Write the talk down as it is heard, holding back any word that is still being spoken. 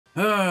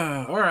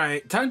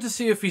Alright, time to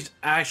see if he's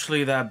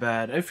actually that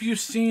bad. If you've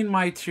seen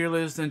my tier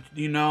list, then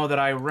you know that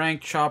I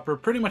rank Chopper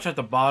pretty much at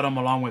the bottom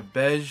along with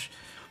Bej.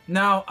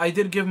 Now, I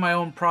did give my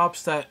own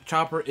props that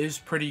Chopper is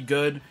pretty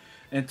good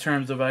in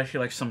terms of actually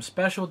like some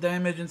special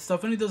damage and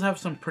stuff, and he does have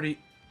some pretty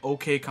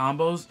okay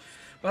combos.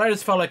 But I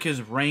just felt like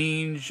his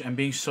range and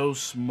being so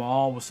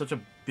small was such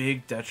a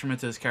big detriment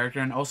to his character,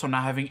 and also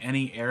not having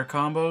any air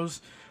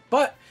combos.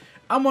 But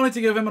I'm wanting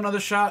to give him another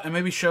shot and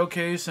maybe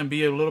showcase and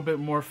be a little bit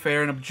more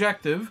fair and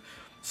objective.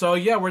 So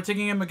yeah, we're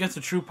taking him against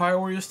the True Pirate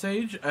Warrior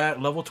stage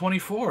at level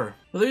 24.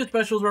 The latest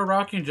specials we're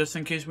rocking just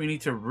in case we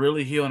need to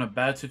really heal in a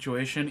bad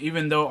situation,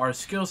 even though our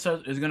skill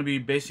set is going to be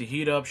basically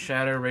Heat Up,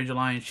 Shatter, Rage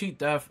Alliance, Cheat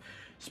Death,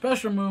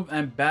 Special Move,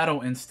 and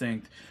Battle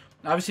Instinct.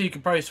 Obviously, you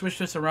can probably switch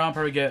this around,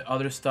 probably get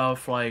other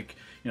stuff like,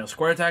 you know,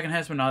 Square Attack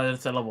Enhancement. Now that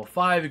it's at level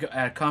 5, you can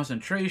add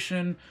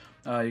Concentration,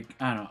 I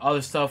don't know,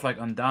 other stuff like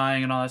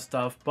Undying and all that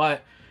stuff.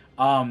 But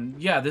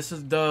yeah, this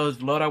is the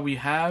loadout we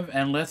have,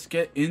 and let's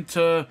get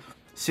into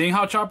seeing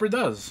how Chopper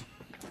does.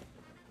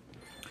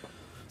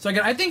 So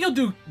again, I think he'll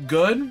do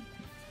good,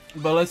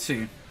 but let's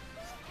see.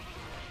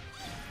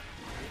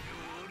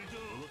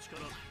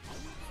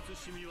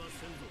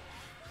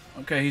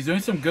 Okay, he's doing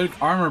some good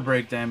armor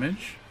break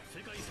damage.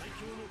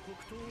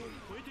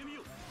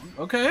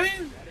 Okay,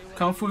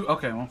 Kung Fu,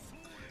 okay, well.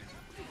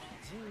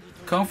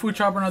 Kung Fu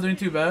Chopper not doing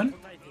too bad.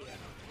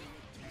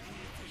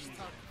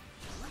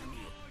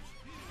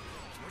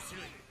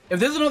 If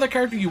there's another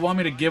character you want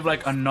me to give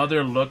like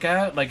another look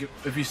at, like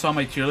if you saw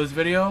my tier list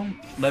video,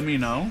 let me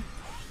know.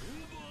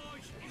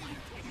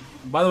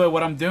 By the way,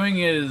 what I'm doing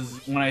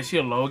is when I see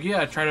a Logia,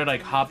 I try to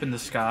like hop in the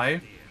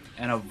sky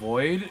and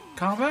avoid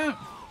combat.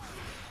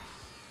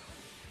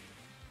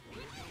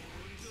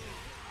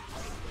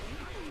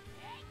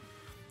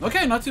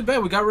 Okay, not too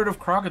bad. We got rid of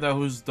Crocodile,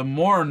 who's the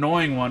more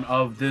annoying one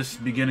of this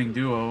beginning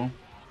duo.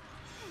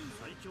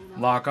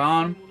 Lock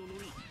on.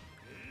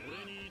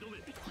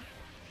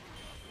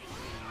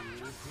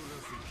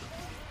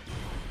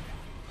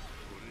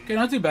 Okay,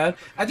 not too bad.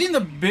 I think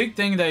the big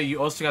thing that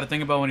you also got to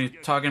think about when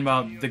you're talking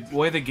about the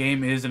way the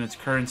game is in its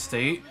current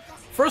state,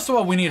 first of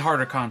all, we need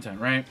harder content,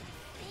 right?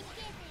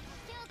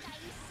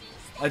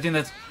 I think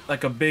that's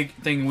like a big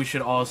thing we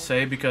should all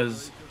say,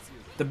 because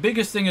the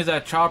biggest thing is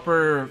that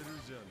Chopper,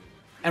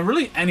 and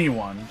really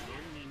anyone,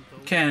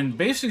 can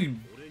basically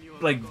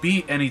like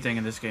beat anything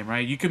in this game,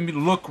 right? You can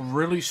look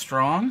really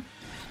strong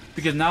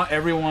because now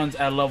everyone's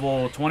at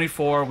level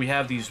 24. We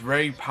have these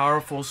very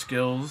powerful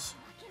skills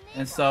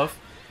and stuff.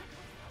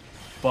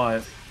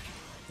 But,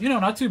 you know,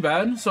 not too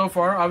bad so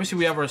far. Obviously,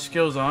 we have our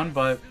skills on,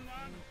 but...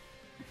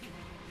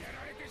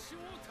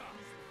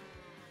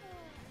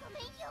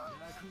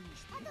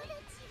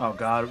 Oh,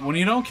 God. When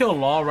you don't kill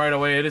Law right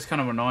away, it is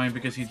kind of annoying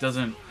because he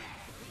doesn't...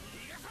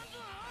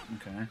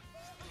 Okay.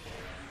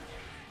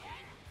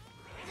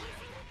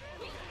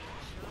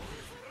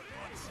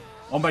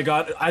 Oh, my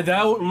God.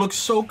 That looks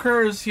so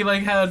cursed. He,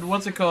 like, had...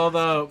 What's it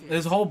called?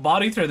 His whole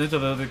body turned into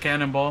the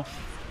cannonball.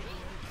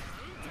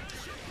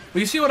 But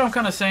you see what I'm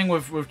kind of saying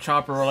with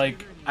Chopper, where,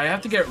 like, I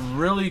have to get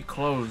really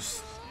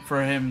close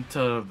for him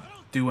to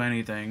do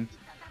anything.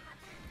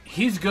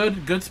 He's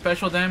good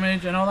special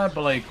damage and all that,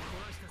 but, like,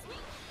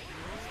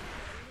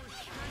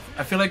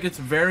 I feel like it's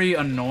very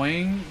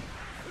annoying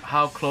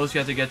how close you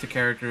have to get to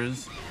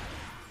characters.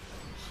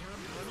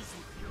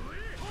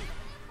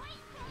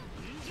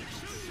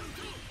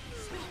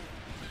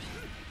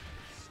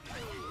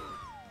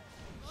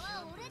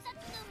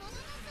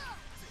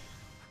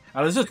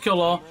 Alright, let's just kill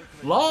Law.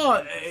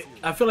 Law,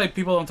 I feel like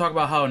people don't talk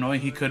about how annoying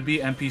he could be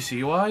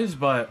NPC-wise,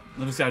 but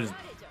this guy just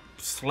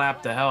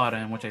slapped the hell out of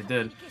him, which I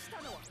did.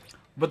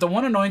 But the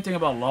one annoying thing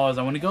about Law is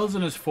that when he goes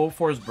in his full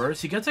force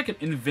burst, he gets like an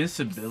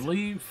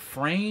invincibility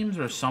frames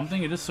or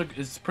something.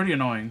 It's pretty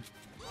annoying.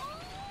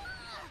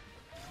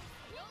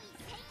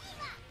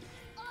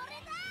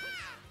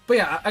 But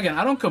yeah, again,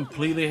 I don't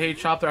completely hate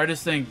Chopper. I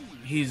just think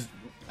he's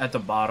at the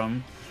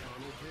bottom.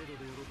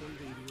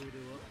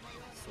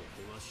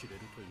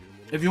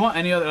 If you want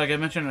any other, like I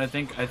mentioned, I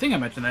think I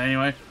mentioned that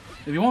anyway.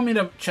 If you want me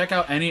to check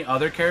out any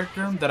other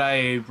character that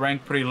I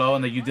ranked pretty low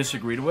and that you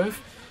disagreed with,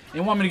 and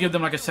you want me to give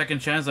them like a second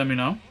chance, let me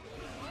know.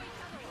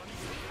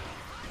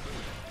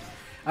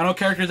 I know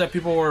characters that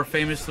people were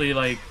famously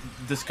like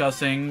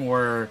discussing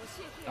were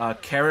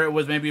Carrot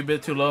was maybe a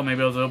bit too low,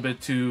 maybe it was a little bit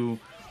too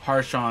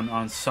harsh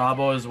on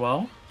Sabo as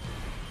well.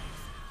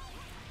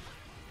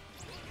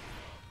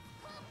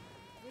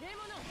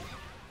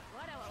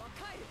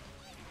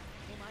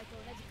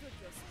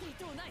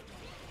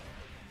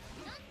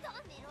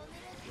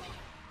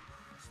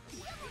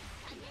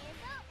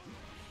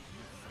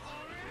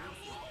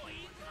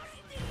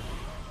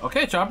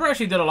 Okay, Chopper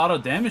actually did a lot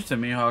of damage to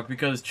Mihawk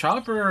because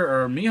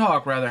Chopper, or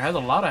Mihawk rather, has a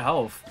lot of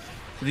health.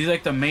 So he's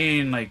like the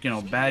main, like, you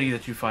know, baddie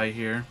that you fight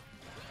here.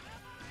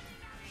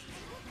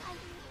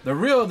 The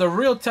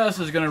real test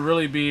is gonna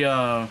really be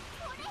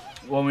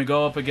when we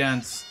go up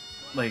against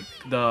like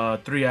the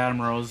 3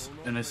 admirals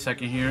in a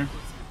second here.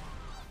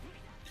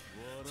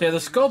 So yeah, the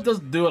scope does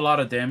do a lot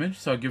of damage,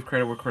 so I'll give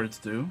credit where credit's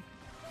due.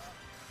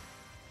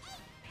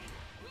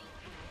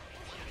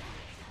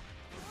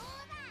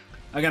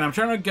 Again, I'm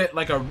trying to get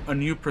like a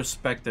new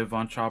perspective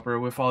on Chopper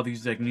with all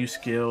these like new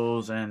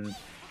skills and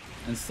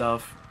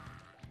stuff.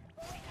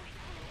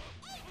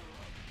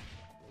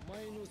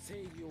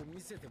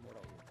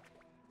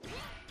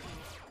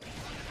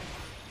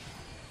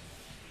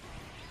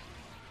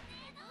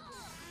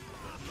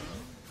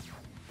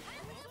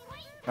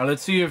 Alright,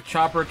 let's see if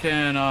Chopper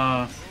can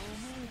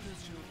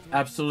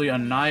absolutely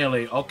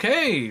annihilate.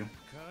 Okay!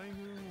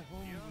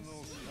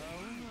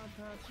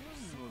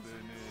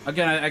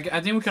 Again,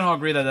 I think we can all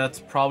agree that that's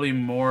probably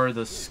more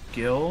the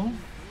skill.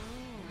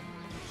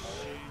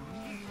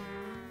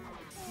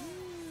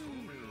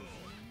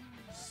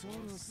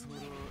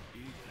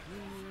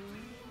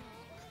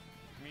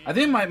 I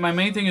think my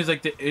main thing is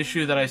like the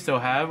issue that I still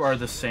have are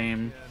the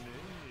same.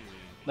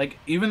 Like,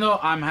 even though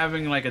I'm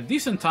having like a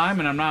decent time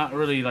and I'm not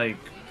really like,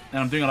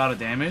 and I'm doing a lot of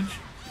damage,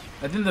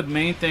 I think the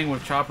main thing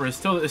with Chopper is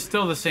still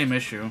the same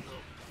issue.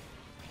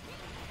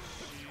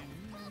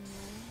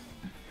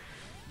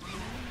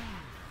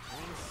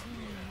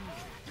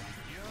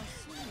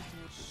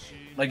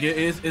 Like,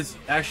 it's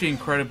actually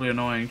incredibly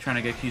annoying trying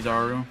to get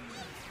Kizaru.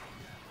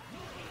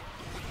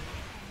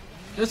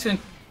 This can...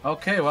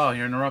 Okay, wow,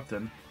 you're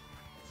interrupted.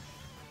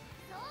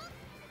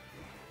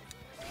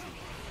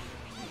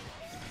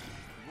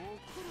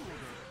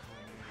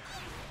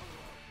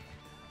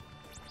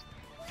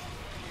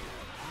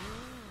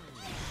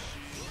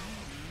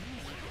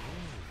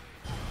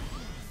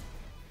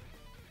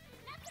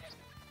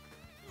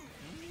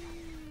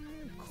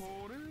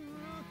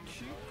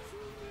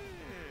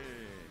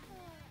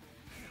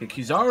 Yeah,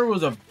 Kizaru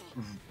was a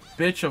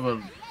bitch of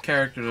a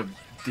character to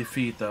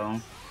defeat, though.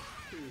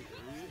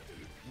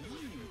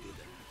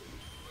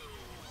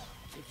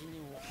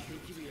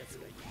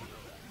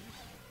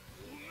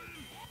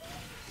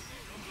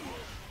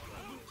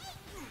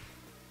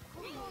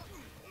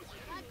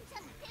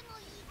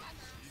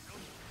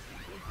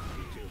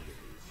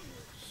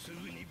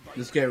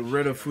 Let's get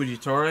rid of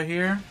Fujitora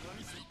here.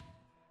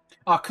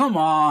 Oh, come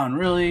on,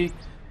 really?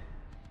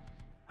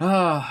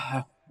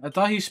 I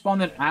thought he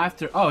spawned it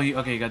after. Oh,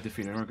 okay, he got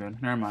defeated. We're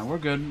good. Never mind. We're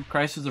good.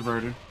 Crisis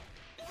averted.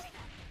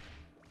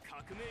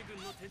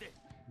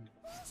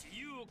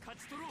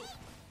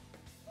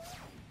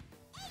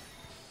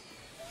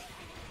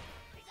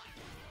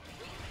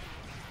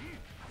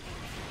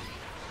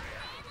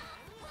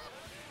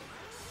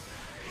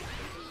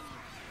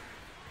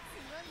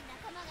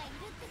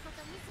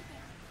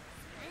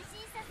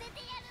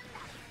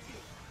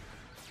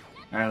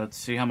 Alright, let's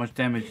see how much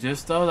damage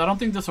this does. I don't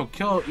think this will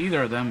kill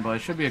either of them, but it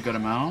should be a good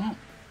amount.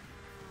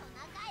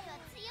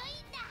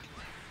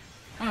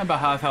 About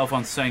half health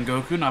on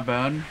Sengoku, not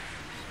bad.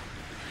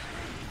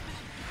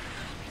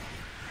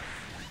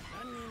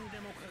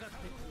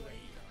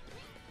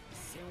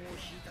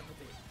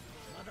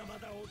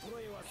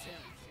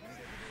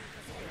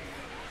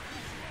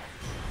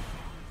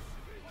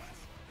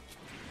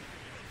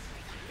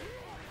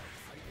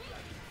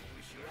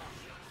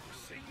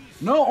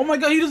 No, oh my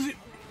god, he just...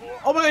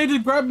 Oh my god, he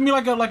just grabbed me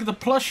like the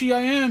plushie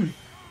I am.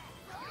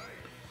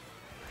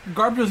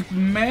 Garb just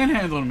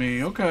manhandled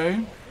me, okay.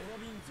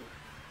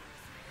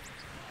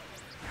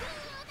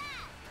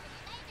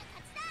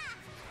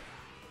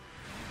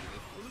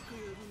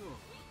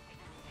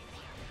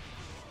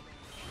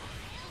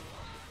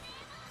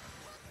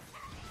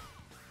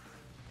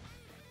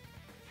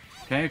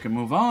 Okay, you can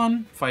move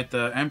on. Fight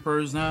the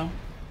Emperors now.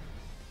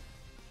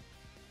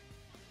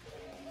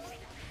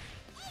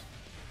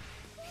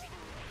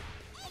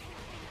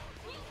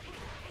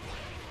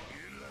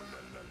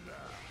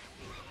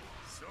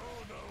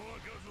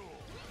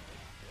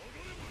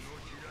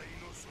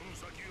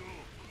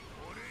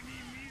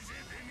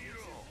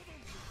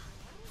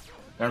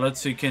 Alright,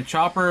 let's see. Can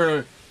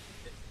Chopper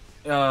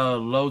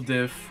low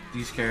diff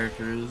these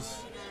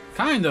characters?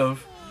 Kind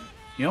of.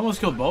 He almost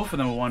killed both of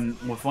them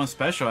with one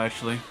special,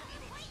 actually.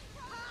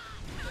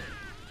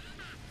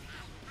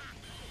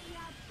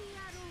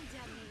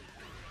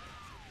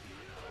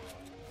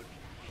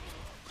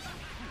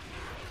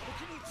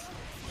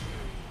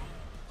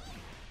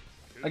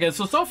 Okay,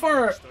 so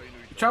far,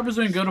 Chopper's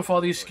doing good with all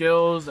these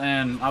skills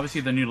and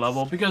obviously the new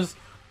level, because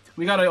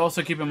we gotta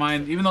also keep in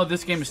mind, even though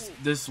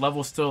this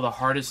level is still the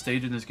hardest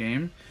stage in this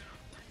game,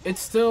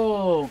 it's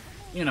still,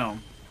 you know,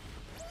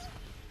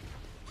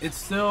 it's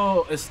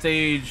still a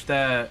stage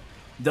that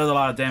does a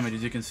lot of damage,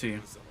 as you can see.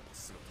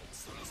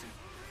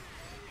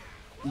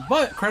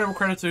 But credit where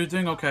credit's due,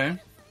 doing okay.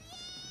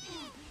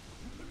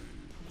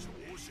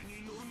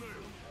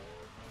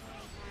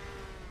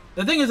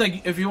 The thing is,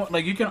 like, if you want,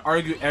 like, you can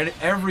argue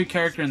every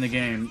character in the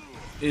game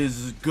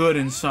is good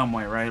in some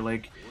way, right?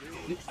 Like,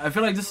 I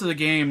feel like this is a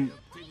game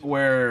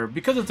where,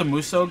 because it's a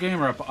Musou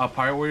game or a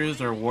Pirate Warriors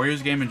or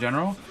Warriors game in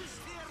general,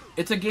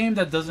 it's a game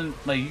that doesn't,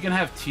 like, you can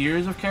have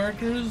tiers of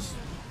characters,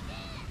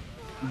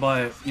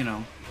 but, you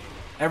know,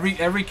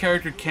 every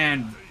character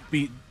can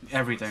beat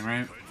everything,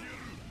 right?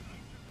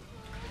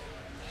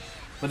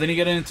 But then you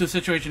get into a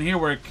situation here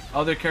where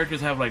other characters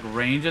have, like,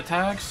 range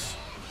attacks,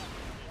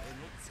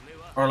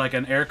 or like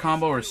an air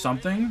combo or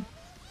something.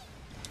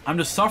 I'm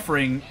just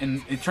suffering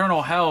in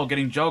eternal hell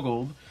getting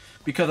juggled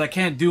because I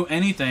can't do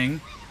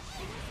anything.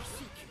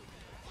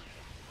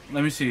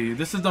 Let me see.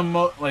 This is the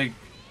like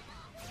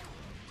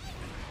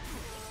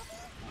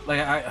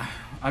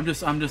I'm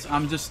just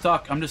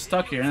stuck. I'm just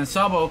stuck here. And then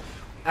Sabo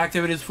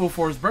activated his full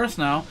force burst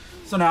now.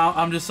 So now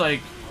I'm just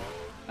like,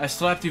 I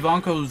slapped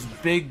Ivanko's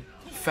big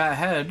fat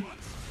head,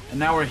 and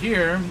now we're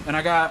here, and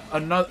I got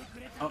another.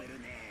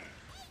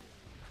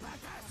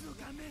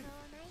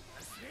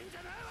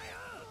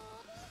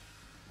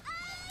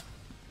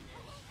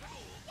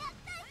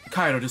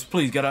 Kaido, just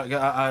please get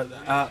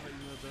out.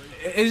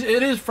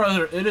 It is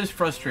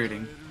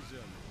frustrating.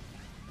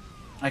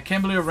 I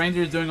can't believe a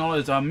ranger is doing all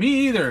this.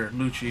 Me either,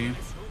 Lucci.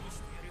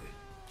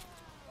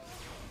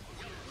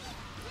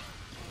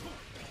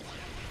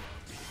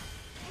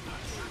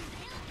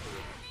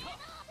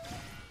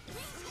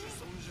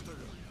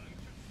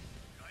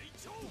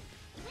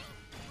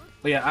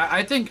 But yeah,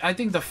 I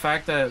think the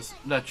fact that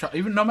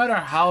even no matter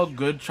how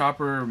good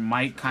Chopper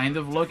might kind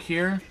of look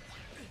here,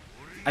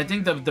 I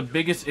think the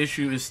biggest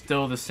issue is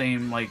still the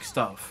same like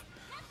stuff.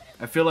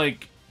 I feel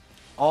like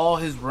all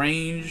his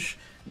range,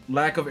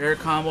 lack of air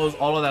combos,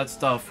 all of that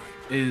stuff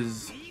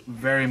is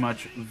very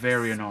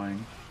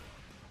annoying.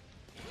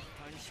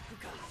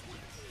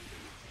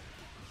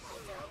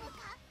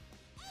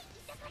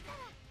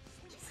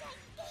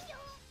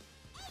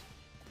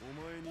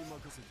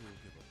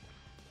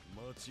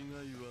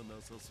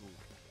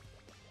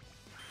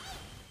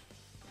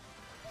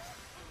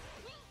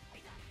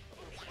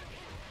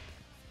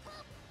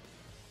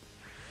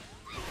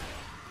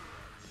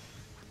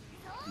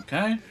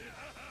 Okay.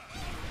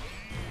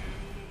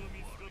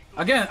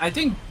 Again, I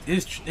think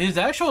his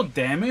actual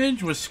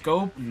damage with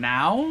scope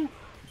now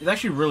is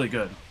actually really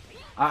good.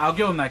 I'll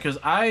give him that, because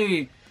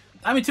I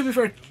mean, to be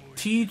fair,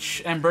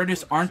 Teach and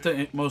Burgess aren't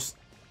the most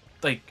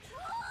like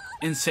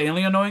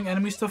insanely annoying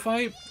enemies to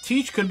fight.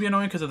 Teach could be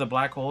annoying because of the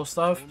black hole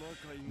stuff,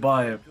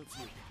 but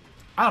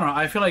I don't know.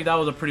 I feel like that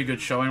was a pretty good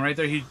showing right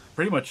there. He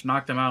pretty much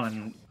knocked him out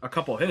in a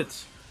couple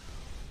hits.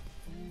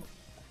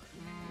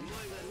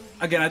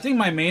 Again, I think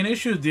my main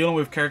issue is dealing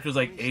with characters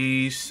like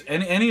Ace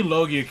and any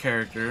Logia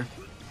character,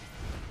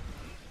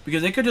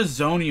 because they could just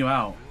zone you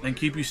out and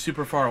keep you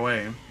super far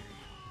away.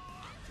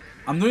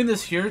 I'm doing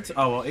this here to...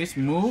 Oh, well, Ace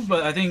moved,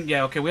 but I think...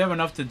 Yeah, okay, we have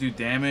enough to do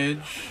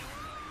damage.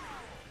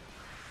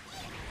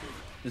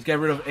 Just get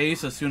rid of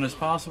Ace as soon as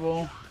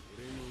possible.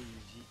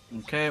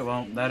 Okay,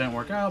 well, that didn't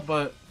work out,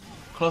 but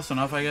close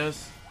enough, I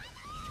guess.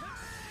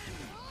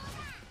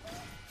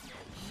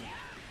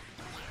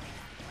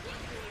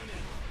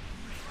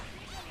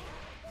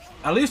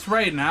 At least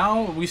right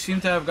now, we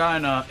seem to have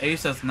gotten an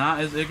Ace that's not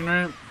as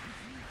ignorant.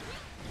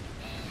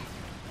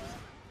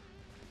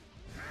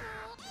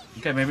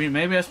 Okay,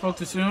 maybe I spoke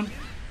too soon.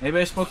 Maybe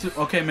I spoke too...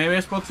 Okay, maybe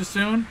I spoke too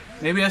soon.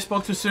 Maybe I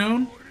spoke too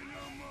soon.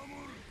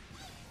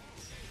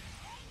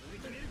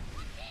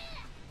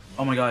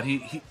 Oh my god,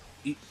 he...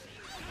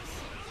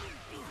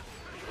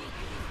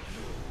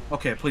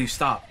 Okay, please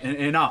stop.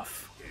 Enough.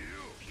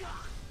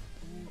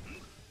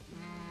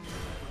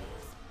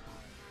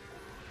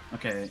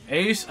 Okay,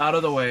 Ace out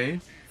of the way.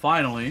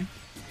 Finally.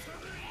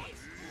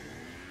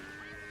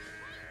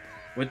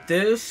 With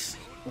this,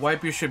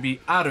 Wiper should be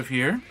out of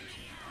here.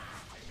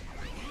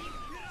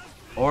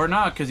 Or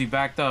not, because he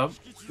backed up.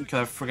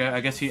 Because I forget,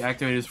 I guess he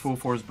activated his full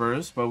force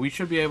burst. But we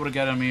should be able to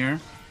get him here.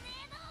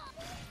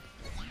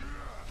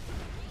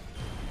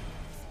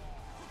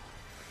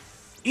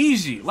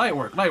 Easy. Light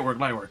work, light work,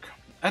 light work.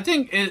 I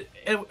think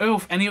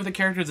if any of the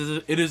characters,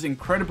 it is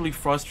incredibly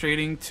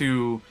frustrating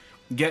to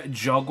get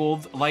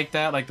juggled like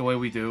that, like the way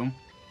we do.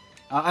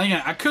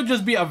 Again, I could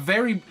just be a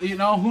very, you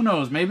know, who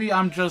knows? Maybe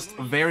I'm just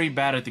very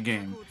bad at the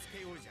game.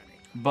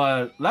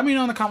 But let me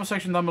know in the comment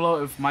section down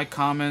below if my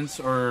comments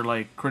or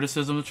like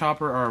criticisms of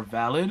Chopper are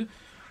valid.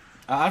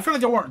 I feel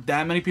like there weren't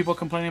that many people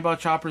complaining about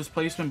Chopper's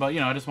placement, but you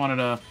know, I just wanted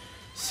to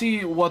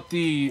see what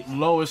the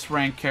lowest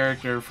ranked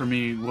character for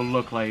me will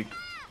look like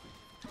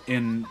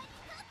in,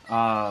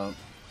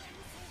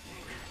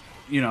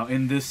 you know,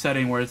 in this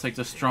setting where it's like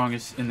the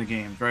strongest in the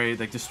game, right?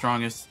 Like the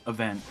strongest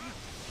event.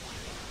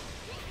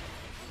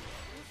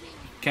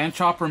 Can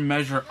Chopper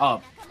measure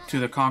up to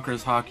the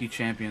Conqueror's Hockey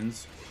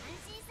champions?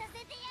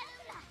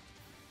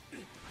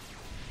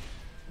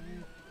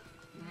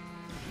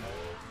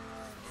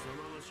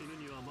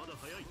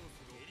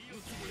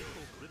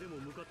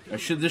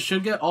 This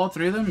should get all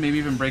three of them. Maybe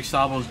even break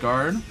Sabo's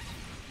guard.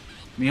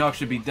 Mihawk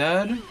should be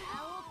dead.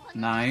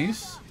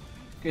 Nice.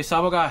 Okay,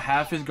 Sabo got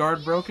half his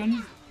guard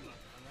broken.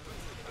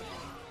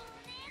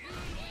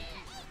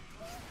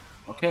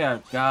 Okay, I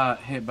got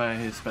hit by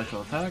his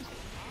special attack.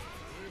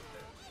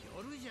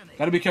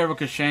 Gotta be careful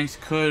because Shanks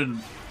could,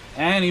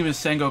 and even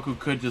Sengoku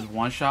could just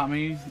one-shot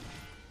me.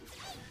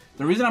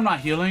 The reason I'm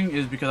not healing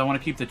is because I want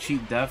to keep the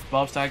cheat death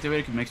buffs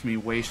activated because it makes me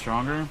way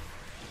stronger.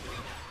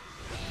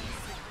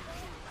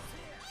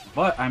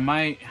 But I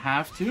might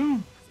have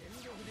to.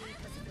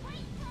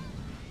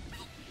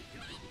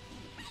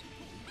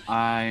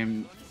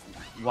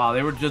 Wow,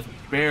 they were just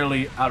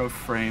barely out of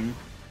frame.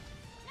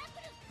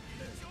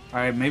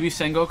 Alright, maybe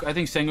Sengoku. I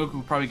think Sengoku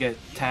will probably get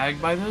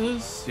tagged by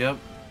this. Yep.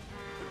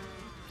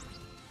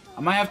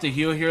 I might have to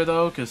heal here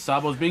though, because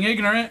Sabo's being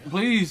ignorant.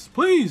 Please,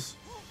 please.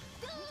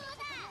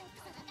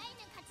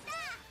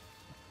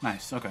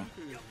 Nice, okay.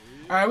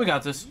 Alright, we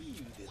got this.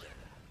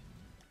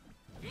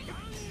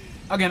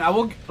 Again, I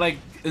will, like,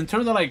 in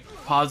terms of, like,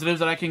 positives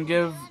that I can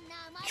give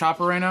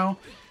Chopper right now,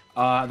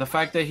 the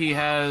fact that he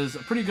has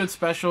pretty good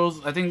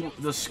specials. I think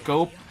the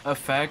scope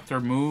effect or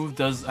move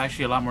does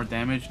actually a lot more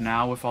damage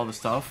now with all the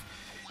stuff.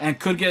 And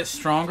could get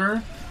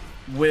stronger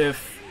with,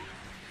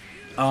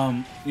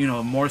 you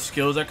know, more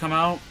skills that come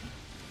out.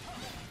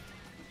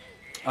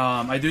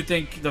 I do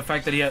think the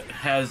fact that he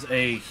has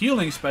a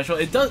healing special,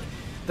 it does...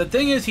 The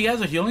thing is, he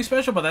has a healing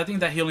special, but I think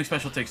that healing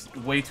special takes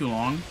way too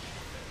long.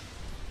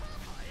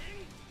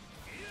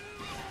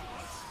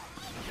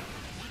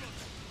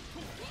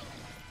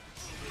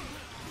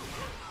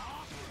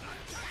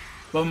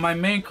 But my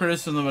main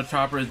criticism of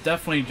Chopper is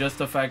definitely just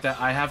the fact that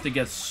I have to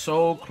get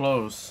so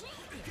close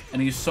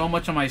and use so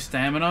much of my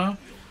stamina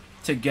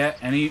to get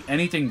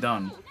anything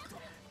done.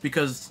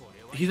 Because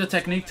he's a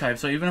technique type,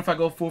 so even if I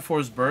go full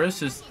force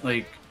burst, it's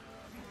like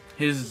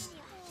his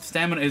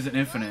stamina isn't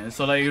infinite.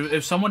 So like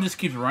if someone just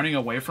keeps running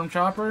away from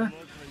Chopper,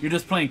 you're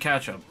just playing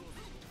catch up.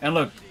 And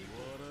look,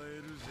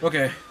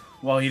 okay,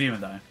 well, he didn't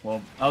even die.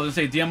 Well, I was gonna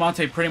say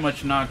Diamante pretty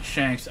much knocked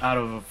Shanks out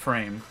of a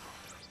frame.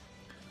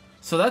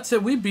 So that's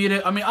it, we beat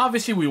it. I mean,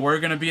 obviously we were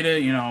gonna beat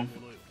it, you know.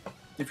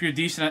 If you're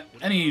decent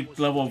at any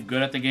level of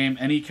good at the game,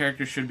 any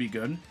character should be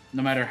good,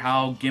 no matter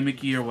how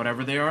gimmicky or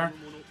whatever they are.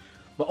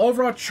 But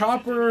overall,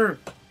 Chopper,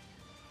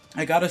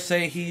 I gotta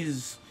say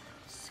he's...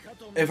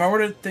 If I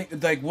were to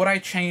think, like, would I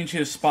change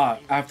his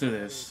spot after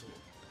this?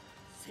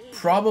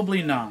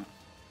 Probably not.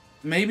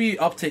 Maybe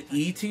up to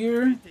E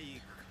tier,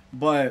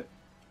 but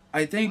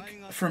I think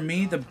for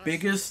me the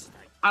biggest...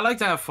 I like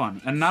to have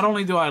fun, and not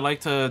only do I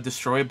like to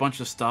destroy a bunch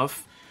of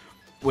stuff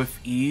with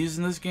ease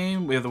in this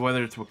game,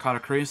 whether it's with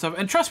Katakuri and stuff,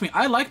 and trust me,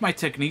 I like my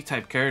technique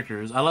type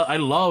characters. I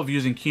love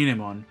using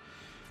Kinemon.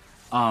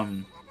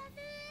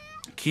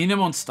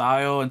 Kinemon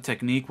style and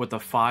technique with the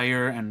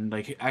fire, and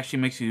like it actually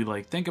makes you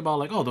like think about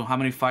like, oh, how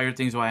many fire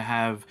things do I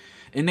have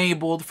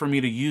enabled for me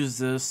to use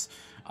this?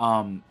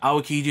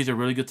 Aokiji is a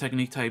really good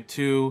technique type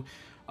too.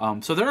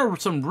 So there are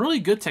some really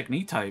good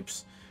technique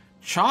types.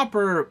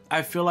 Chopper,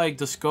 I feel like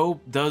the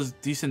scope does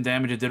decent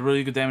damage. It did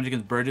really good damage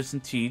against Burgess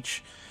and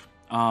Teach.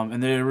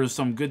 And there was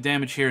some good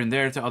damage here and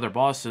there to other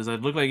bosses.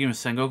 It looked like even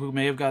Sengoku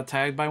may have got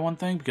tagged by one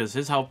thing because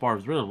his health bar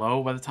was really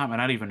low by the time I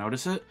didn't even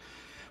notice it.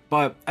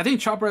 But I think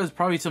Chopper has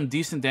probably some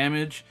decent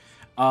damage.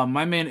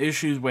 My main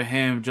issues with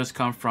him just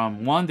come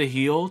from, one, the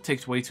heal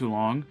takes way too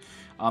long.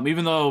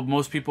 Even though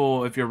most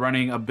people, if you're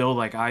running a build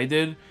like I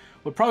did,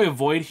 would probably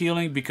avoid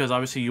healing because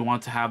obviously you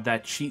want to have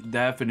that cheat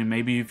death, and then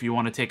maybe if you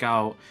want to take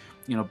out,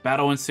 you know,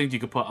 Battle Instinct, you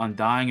could put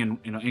Undying and,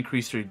 you know,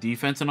 increase your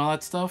defense and all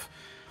that stuff.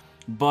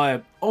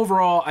 But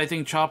overall, I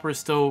think Chopper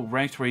still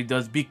ranks where he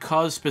does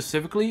because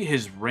specifically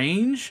his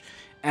range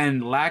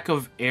and lack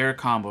of air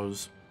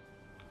combos.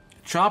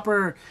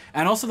 Chopper,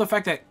 and also the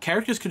fact that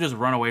characters could just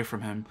run away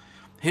from him.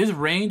 His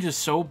range is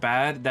so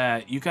bad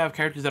that you could have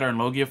characters that are in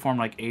Logia form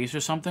like Ace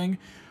or something,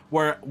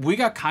 where we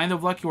got kind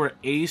of lucky where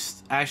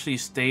Ace actually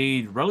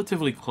stayed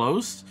relatively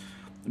close.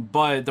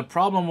 But the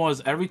problem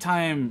was every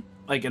time,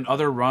 like in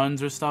other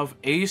runs or stuff,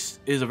 Ace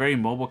is a very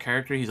mobile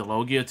character. He's a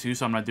Logia too,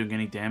 so I'm not doing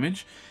any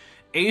damage.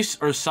 Ace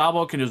or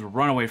Sabo can just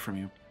run away from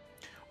you.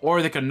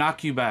 Or they can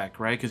knock you back,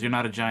 right? Because you're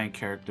not a giant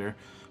character.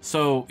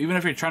 So even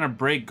if you're trying to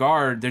break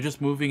guard, they're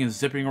just moving and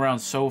zipping around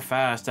so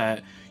fast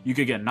that you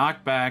could get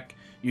knocked back,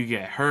 you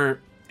get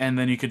hurt, and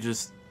then you could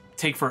just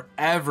take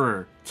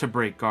forever to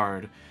break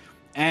guard.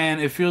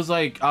 And it feels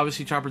like,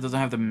 obviously, Chopper doesn't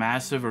have the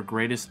massive or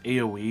greatest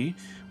AoE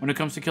when it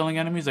comes to killing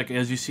enemies. Like,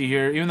 as you see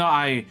here, even though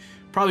I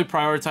probably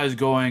prioritize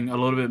going a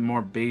little bit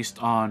more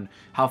based on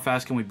how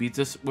fast can we beat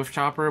this with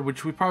Chopper,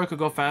 which we probably could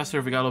go faster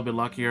if we got a little bit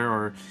luckier,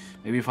 or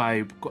maybe if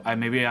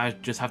maybe I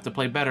just have to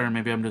play better, and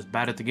maybe I'm just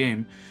bad at the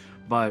game.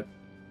 But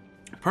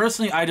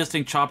personally, I just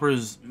think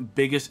Chopper's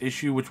biggest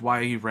issue, which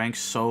why he ranks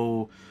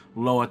so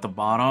low at the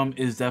bottom,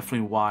 is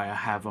definitely why I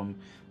have him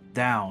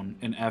down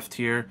in F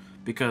tier,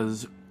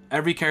 because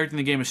every character in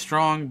the game is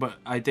strong, but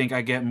I think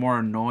I get more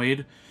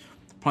annoyed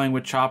playing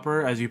with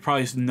Chopper, as you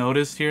probably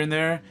noticed here and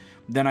there,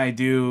 than I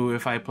do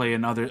if I play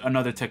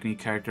another technique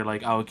character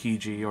like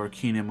Aokiji or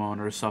Kinemon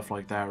or stuff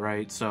like that,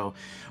 right? So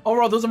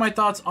overall, those are my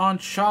thoughts on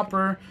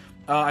Chopper.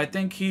 I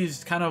think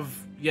he's kind of,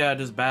 yeah,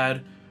 just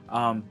bad.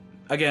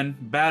 Again,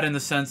 bad in the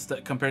sense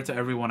that compared to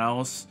everyone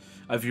else,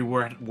 if you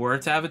were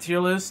to have a tier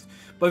list.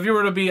 But if you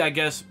were to be, I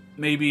guess,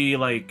 maybe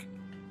like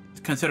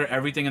consider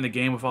everything in the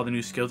game with all the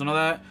new skills and all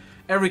that,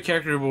 every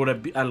character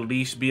would at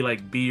least be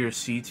like B or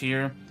C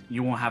tier.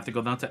 You won't have to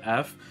go down to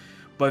F.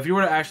 But if you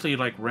were to actually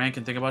like rank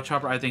and think about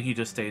Chopper, I think he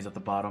just stays at the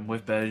bottom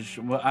with Bej.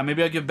 Well,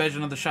 maybe I'll give Bej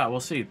another shot. We'll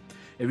see.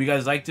 If you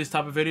guys like this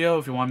type of video,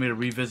 if you want me to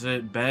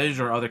revisit Bej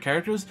or other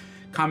characters,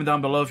 comment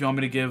down below if you want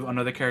me to give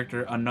another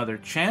character another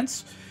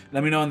chance.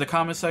 Let me know in the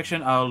comment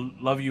section. I'll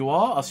love you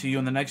all. I'll see you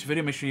in the next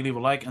video. Make sure you leave a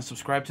like and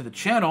subscribe to the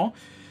channel.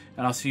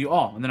 And I'll see you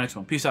all in the next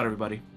one. Peace out, everybody.